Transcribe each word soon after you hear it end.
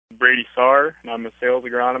Brady Saar, and I'm a sales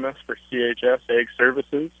agronomist for CHS Ag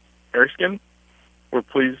Services, Erskine. We're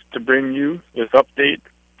pleased to bring you this update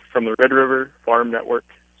from the Red River Farm Network,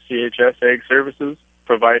 CHS Ag Services,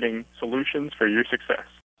 providing solutions for your success.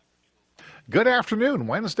 Good afternoon.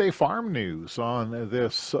 Wednesday Farm News on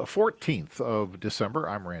this 14th of December.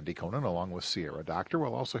 I'm Randy Koenen along with Sierra Doctor.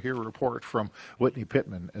 We'll also hear a report from Whitney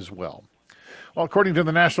Pittman as well. Well, according to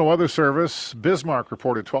the National Weather Service, Bismarck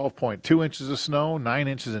reported 12.2 inches of snow, 9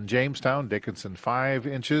 inches in Jamestown, Dickinson 5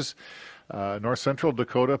 inches. North Central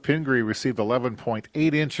Dakota, Pingree received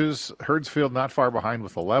 11.8 inches. Herdsfield not far behind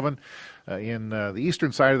with 11. In the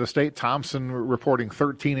eastern side of the state, Thompson reporting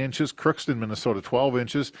 13 inches. Crookston, Minnesota, 12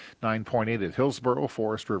 inches. 9.8 at Hillsboro,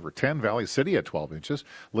 Forest River 10. Valley City at 12 inches.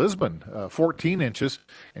 Lisbon, 14 inches.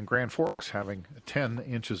 And Grand Forks having 10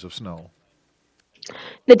 inches of snow.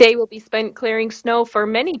 The day will be spent clearing snow for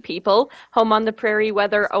many people. Home on the Prairie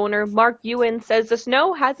weather owner Mark Ewan says the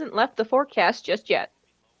snow hasn't left the forecast just yet.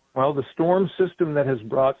 Well, the storm system that has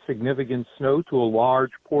brought significant snow to a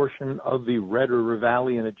large portion of the Red River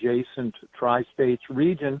Valley and adjacent Tri-States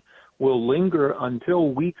region will linger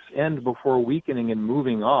until week's end before weakening and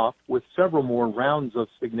moving off, with several more rounds of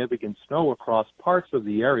significant snow across parts of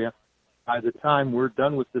the area. By the time we're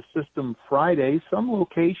done with the system Friday, some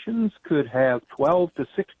locations could have 12 to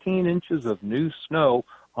 16 inches of new snow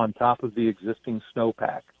on top of the existing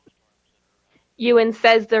snowpack. Ewan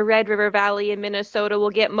says the Red River Valley in Minnesota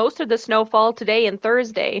will get most of the snowfall today and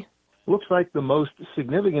Thursday. Looks like the most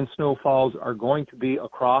significant snowfalls are going to be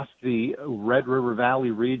across the Red River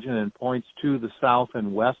Valley region and points to the south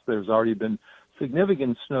and west. There's already been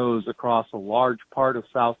significant snows across a large part of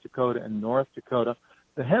South Dakota and North Dakota.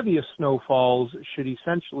 The heaviest snowfalls should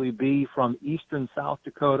essentially be from eastern South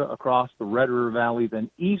Dakota across the Red River Valley,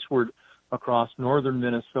 then eastward across northern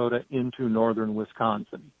Minnesota into northern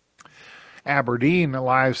Wisconsin. Aberdeen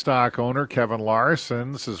livestock owner Kevin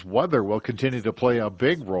Larson says weather will continue to play a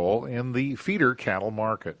big role in the feeder cattle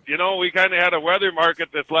market. You know, we kind of had a weather market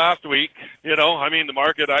this last week. You know, I mean, the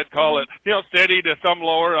market, I'd call it, steady to some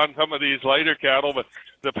lower on some of these lighter cattle, but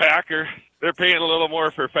the packer, they're paying a little more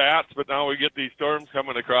for fats, but now we get these storms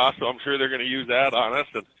coming across, so I'm sure they're going to use that on us.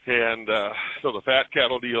 And so the fat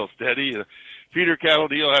cattle deal is steady. Feeder cattle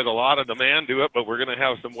deal has a lot of demand to it, but we're going to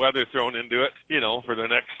have some weather thrown into it, for the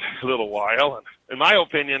next little while. And in my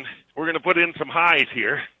opinion, we're going to put in some highs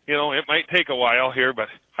here. It might take a while here, but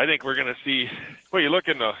I think we're going to see. Well, you look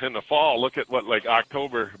in the fall. Look at what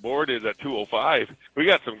October board is at 205. We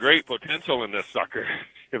got some great potential in this sucker.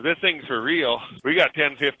 If this thing's for real, we got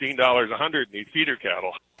 $10, $15 a hundred in these feeder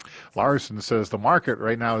cattle. Larson says the market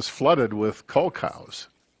right now is flooded with cull cows.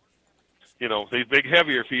 These big,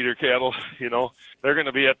 heavier feeder cattle, they're going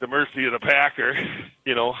to be at the mercy of the packer,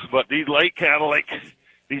 but these light cattle, like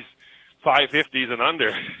these 550s and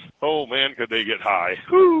under, oh, man, could they get high.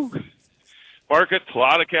 Woo! Market, a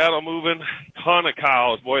lot of cattle moving, ton of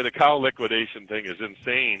cows. Boy, the cow liquidation thing is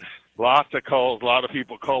insane. Lots of culls, a lot of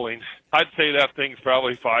people culling. I'd say that thing's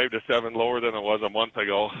probably 5 to 7 lower than it was a month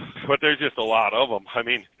ago, but there's just a lot of them. I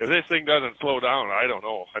mean, if this thing doesn't slow down, I don't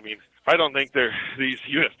know. I mean, I don't think these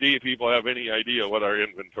USDA people have any idea what our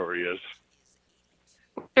inventory is.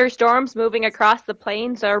 Winter storms moving across the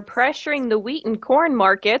plains are pressuring the wheat and corn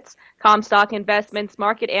markets. Comstock Investments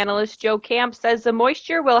market analyst Joe Camp says the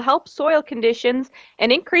moisture will help soil conditions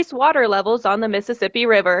and increase water levels on the Mississippi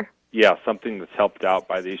River. Yeah, something that's helped out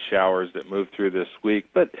by these showers that moved through this week.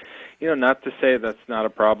 But, not to say that's not a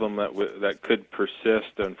problem that could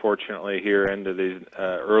persist, unfortunately, here into these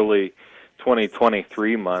early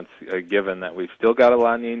 2023 months, given that we've still got a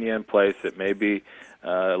La Nina in place. It may be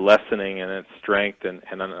lessening in its strength and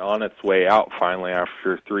on its way out finally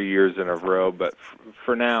after 3 years in a row. But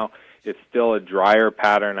for now, it's still a drier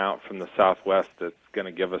pattern out from the southwest that's going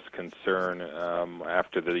to give us concern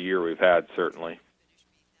after the year we've had, certainly.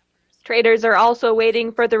 Traders are also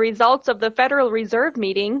waiting for the results of the Federal Reserve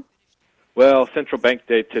meeting. Well, central bank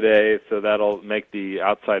day today, so that'll make the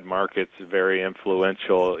outside markets very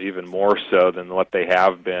influential, even more so than what they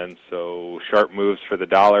have been. So sharp moves for the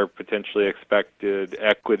dollar potentially expected,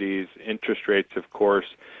 equities, interest rates, of course,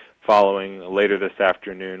 following later this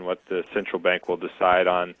afternoon what the central bank will decide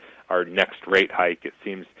on our next rate hike. It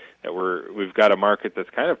seems that we've got a market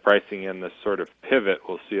that's kind of pricing in this sort of pivot.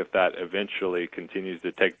 We'll see if that eventually continues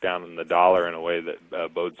to take down the dollar in a way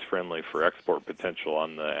that bodes friendly for export potential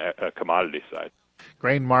on the commodity side.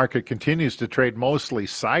 Grain market continues to trade mostly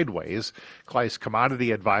sideways. Kleiss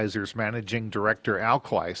Commodity Advisors Managing Director Al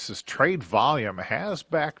Kleiss says trade volume has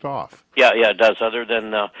backed off. Yeah, it does. Other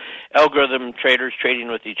than algorithm traders trading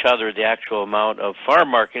with each other, the actual amount of farm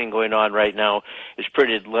marketing going on right now is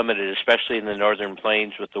pretty limited, especially in the northern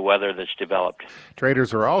plains with the weather that's developed.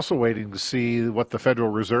 Traders are also waiting to see what the Federal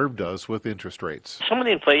Reserve does with interest rates. Some of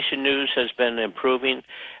the inflation news has been improving,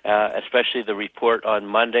 especially the report on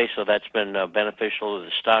Monday, so that's been beneficial to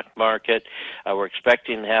the stock market. We're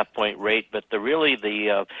expecting a half-point rate, but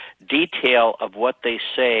the detail of what they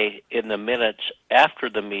say in the minutes after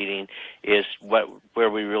the meeting is where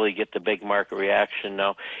we really get the big market reaction.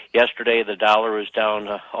 Now, yesterday the dollar was down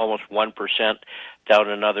almost 1%, down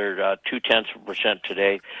another 0.2%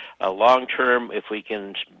 today. Long term, if we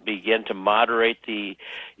can begin to moderate the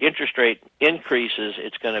interest rate increases,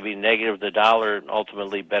 it's going to be negative the dollar and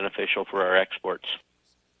ultimately beneficial for our exports.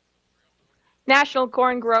 National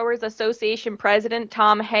Corn Growers Association President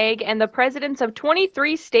Tom Haig and the presidents of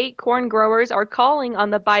 23 state corn growers are calling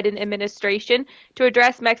on the Biden administration to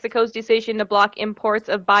address Mexico's decision to block imports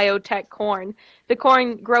of biotech corn. The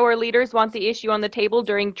corn grower leaders want the issue on the table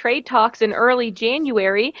during trade talks in early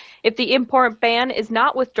January. If the import ban is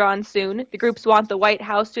not withdrawn soon, the groups want the White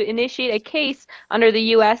House to initiate a case under the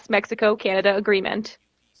U.S.-Mexico-Canada agreement.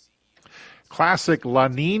 Classic La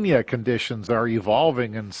Nina conditions are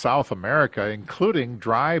evolving in South America, including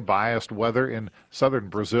dry, biased weather in southern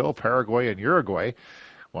Brazil, Paraguay, and Uruguay,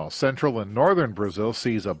 while central and northern Brazil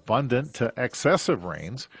sees abundant to excessive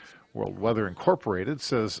rains. World Weather Incorporated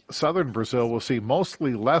says southern Brazil will see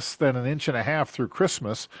mostly less than 1.5 inches through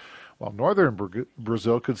Christmas, while northern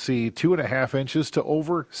Brazil could see 2.5 inches to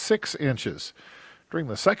over 6 inches. During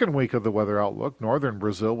the second week of the weather outlook, northern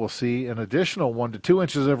Brazil will see an additional 1 to 2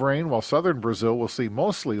 inches of rain, while southern Brazil will see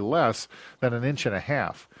mostly less than 1.5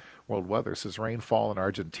 inches. World Weather says rainfall in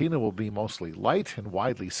Argentina will be mostly light and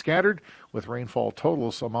widely scattered, with rainfall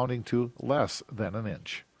totals amounting to less than 1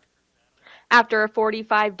 inch. After a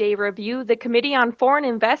 45-day review, the Committee on Foreign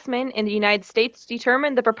Investment in the United States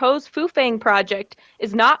determined the proposed Fufeng project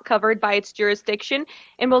is not covered by its jurisdiction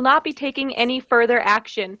and will not be taking any further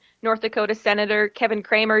action. North Dakota Senator Kevin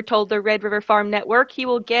Cramer told the Red River Farm Network he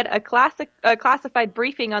will get a classified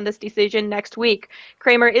briefing on this decision next week.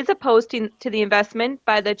 Cramer is opposed to the investment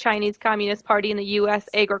by the Chinese Communist Party in the U.S.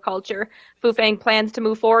 agriculture. Fufeng plans to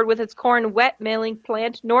move forward with its corn wet milling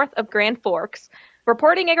plant north of Grand Forks.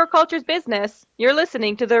 Reporting agriculture's business, you're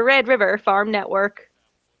listening to the Red River Farm Network.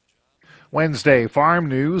 Wednesday farm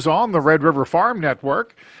news on the Red River Farm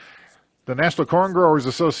Network. The National Corn Growers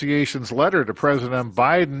Association's letter to President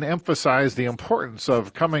Biden emphasized the importance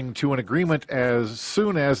of coming to an agreement as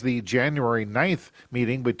soon as the January 9th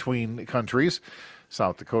meeting between countries.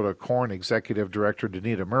 South Dakota Corn Executive Director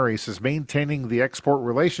Danita Murray says maintaining the export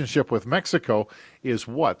relationship with Mexico is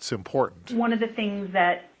what's important. One of the things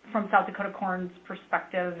that from South Dakota Corn's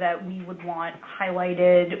perspective that we would want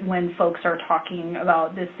highlighted when folks are talking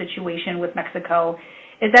about this situation with Mexico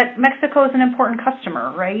is that Mexico is an important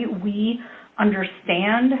customer, right? We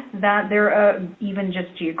understand that they're, even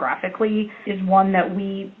just geographically, is one that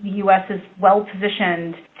the U.S. is well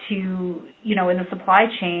positioned to, in the supply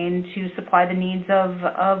chain to supply the needs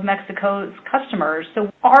of Mexico's customers.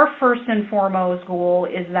 So our first and foremost goal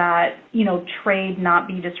is that, trade not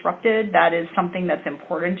be disrupted. That is something that's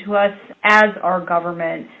important to us as our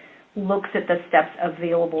government looks at the steps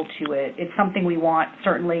available to it. It's something we want,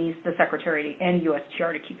 certainly, the Secretary and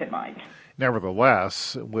USTR to keep in mind.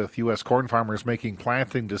 Nevertheless, with U.S. corn farmers making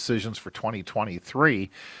planting decisions for 2023,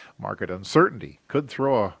 market uncertainty could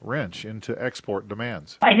throw a wrench into export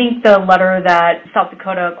demands. I think the letter that South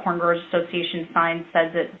Dakota Corn Growers Association signed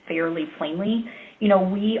says it fairly plainly.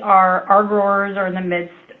 Our growers are in the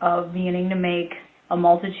midst of beginning to make a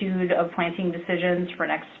multitude of planting decisions for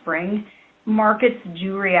next spring. Markets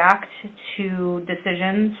do react to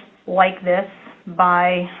decisions like this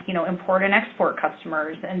by, import and export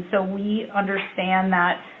customers. And so we understand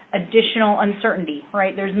that additional uncertainty,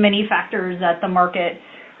 right? There's many factors that the market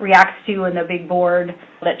reacts to in the big board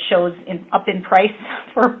that shows up in price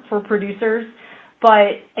for producers.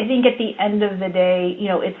 But I think at the end of the day,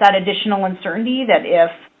 it's that additional uncertainty that if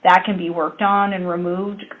that can be worked on and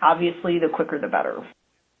removed, obviously the quicker the better.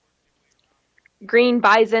 Green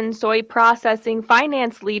Bison soy processing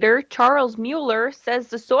finance leader Charles Mueller says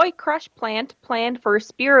the soy crush plant planned for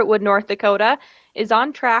Spiritwood, North Dakota, is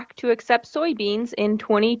on track to accept soybeans in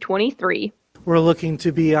 2023. We're looking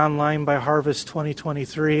to be online by harvest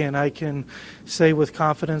 2023, and I can say with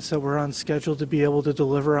confidence that we're on schedule to be able to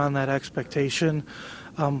deliver on that expectation.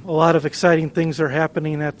 A lot of exciting things are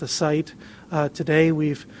happening at the site. Today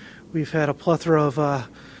we've We've had a plethora of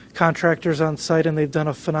contractors on site, and they've done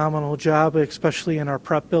a phenomenal job, especially in our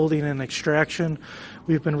prep building and extraction.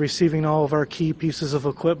 We've been receiving all of our key pieces of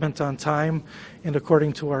equipment on time and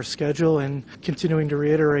according to our schedule, and continuing to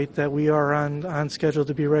reiterate that we are on schedule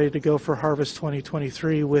to be ready to go for Harvest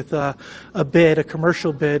 2023 with a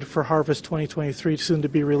commercial bid for Harvest 2023 soon to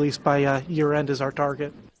be released by year end is our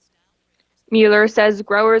target. Mueller says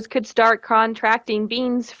growers could start contracting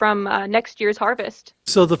beans from next year's harvest.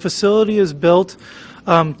 So the facility is built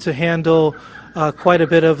to handle quite a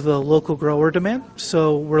bit of the local grower demand.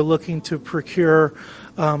 So we're looking to procure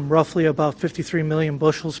roughly about 53 million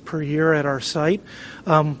bushels per year at our site,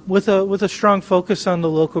 with a strong focus on the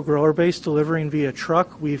local grower base delivering via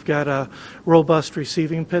truck. We've got a robust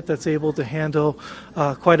receiving pit that's able to handle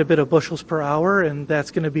quite a bit of bushels per hour, and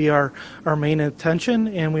that's going to be our main intention.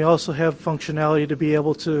 And we also have functionality to be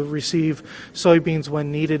able to receive soybeans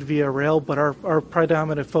when needed via rail, but our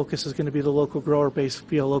predominant focus is going to be the local grower base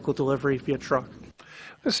via local delivery via truck.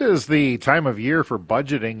 This is the time of year for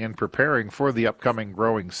budgeting and preparing for the upcoming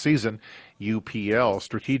growing season. UPL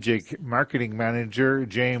Strategic Marketing Manager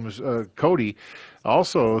James Cody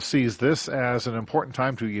also sees this as an important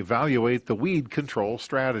time to evaluate the weed control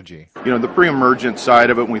strategy. You know, the pre-emergent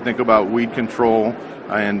side of it, when we think about weed control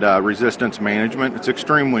and resistance management, it's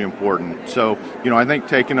extremely important. So, you know, I think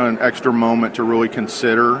taking an extra moment to really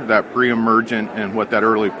consider that pre-emergent and what that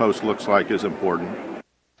early post looks like is important.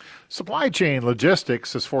 Supply chain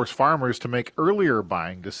logistics has forced farmers to make earlier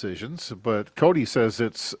buying decisions, but Cody says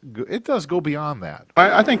it does go beyond that.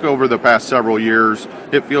 I think over the past several years,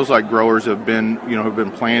 it feels like growers have been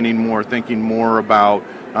planning more, thinking more about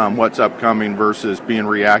what's upcoming versus being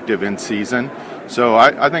reactive in season. So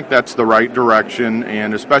I think that's the right direction,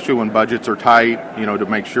 and especially when budgets are tight, you know, to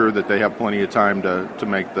make sure that they have plenty of time to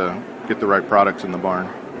get the right products in the barn.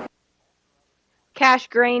 Cash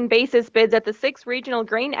grain basis bids at the 6 regional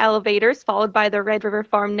grain elevators, followed by the Red River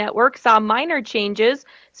Farm Network, saw minor changes.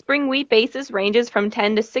 Spring wheat basis ranges from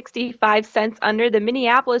 10 to 65 cents under the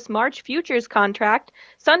Minneapolis March futures contract.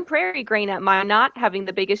 Sun Prairie grain at Minot having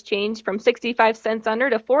the biggest change from 65 cents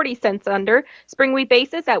under to 40 cents under. Spring wheat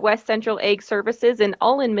basis at West Central Ag Services in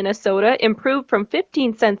Ullin, Minnesota improved from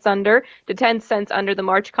 15 cents under to 10 cents under the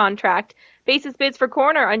March contract. Basis bids for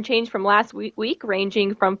corn are unchanged from last week,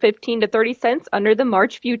 ranging from 15 to 30 cents under the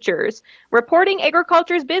March futures. Reporting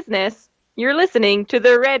agriculture's business, you're listening to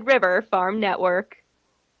the Red River Farm Network.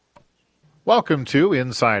 Welcome to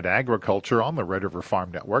Inside Agriculture on the Red River Farm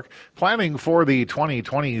Network. Planning for the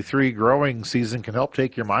 2023 growing season can help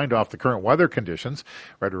take your mind off the current weather conditions.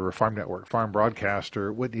 Red River Farm Network farm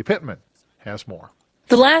broadcaster Whitney Pittman has more.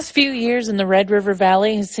 The last few years in the Red River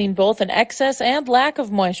Valley has seen both an excess and lack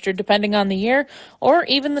of moisture depending on the year or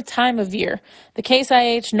even the time of year. The Case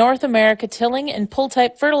IH North America Tilling and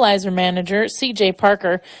Pull-Type Fertilizer Manager, C.J.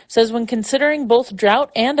 Parker, says when considering both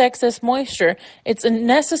drought and excess moisture, it's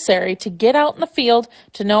necessary to get out in the field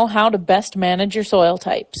to know how to best manage your soil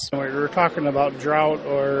types. When we're talking about drought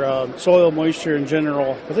or soil moisture in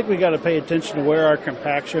general, I think we got to pay attention to where our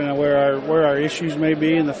compaction and where our issues may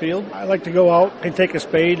be in the field. I like to go out and take a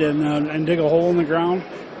spade and dig a hole in the ground,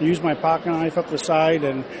 use my pocket knife up the side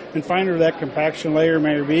and find where that compaction layer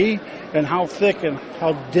may be and how thick and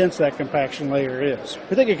how dense that compaction layer is.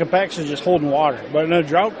 We think a compaction is just holding water, but in a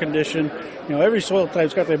drought condition, you know, every soil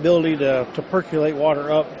type's got the ability to percolate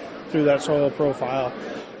water up through that soil profile.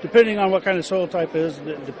 Depending on what kind of soil type is,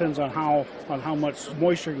 it depends on how much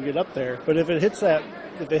moisture can get up there. But if it hits that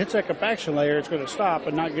compaction layer, it's going to stop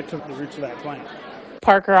and not get to the roots of that plant.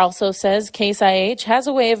 Parker also says Case IH has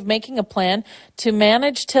a way of making a plan to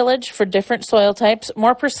manage tillage for different soil types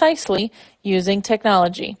more precisely using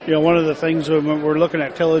technology. You know, one of the things when we're looking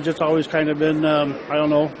at tillage, it's always kind of been,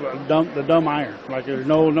 the dumb iron. Like there's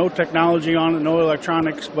no technology on it, no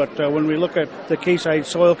electronics, but when we look at the Case IH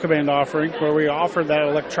Soil Command offering, where we offer that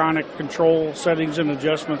electronic control settings and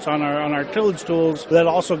adjustments on our tillage tools, that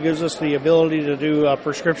also gives us the ability to do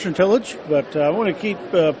prescription tillage. But I want to keep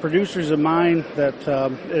producers in mind that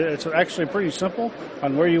it's actually pretty simple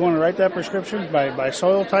on where you want to write that prescription by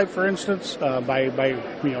soil type, for instance, by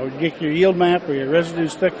get your yield map or your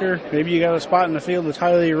residues thicker. Maybe you got a spot in the field that's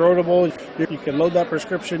highly erodible. You can load that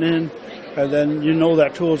prescription in, and then you know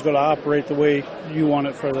that tool is going to operate the way you want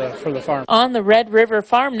it for the farm. On the Red River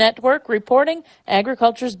Farm Network, reporting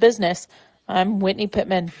Agriculture's Business, I'm Whitney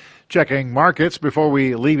Pittman. Checking markets before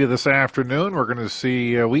we leave you this afternoon. We're going to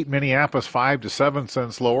see wheat Minneapolis 5 to 7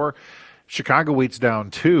 cents lower. Chicago wheat's down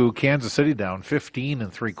 2, Kansas City down 15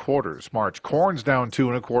 3/4. March corn's down 2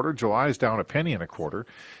 1/4, July's down 1 1/4.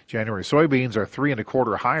 January soybeans are 3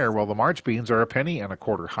 1/4 higher, while the March beans are 1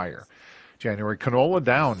 1/4 higher. January canola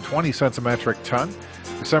down 20 cents a metric ton.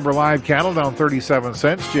 December live cattle down 37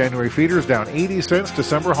 cents. January feeders down 80 cents.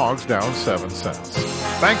 December hogs down 7 cents.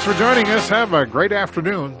 Thanks for joining us. Have a great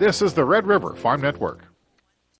afternoon. This is the Red River Farm Network.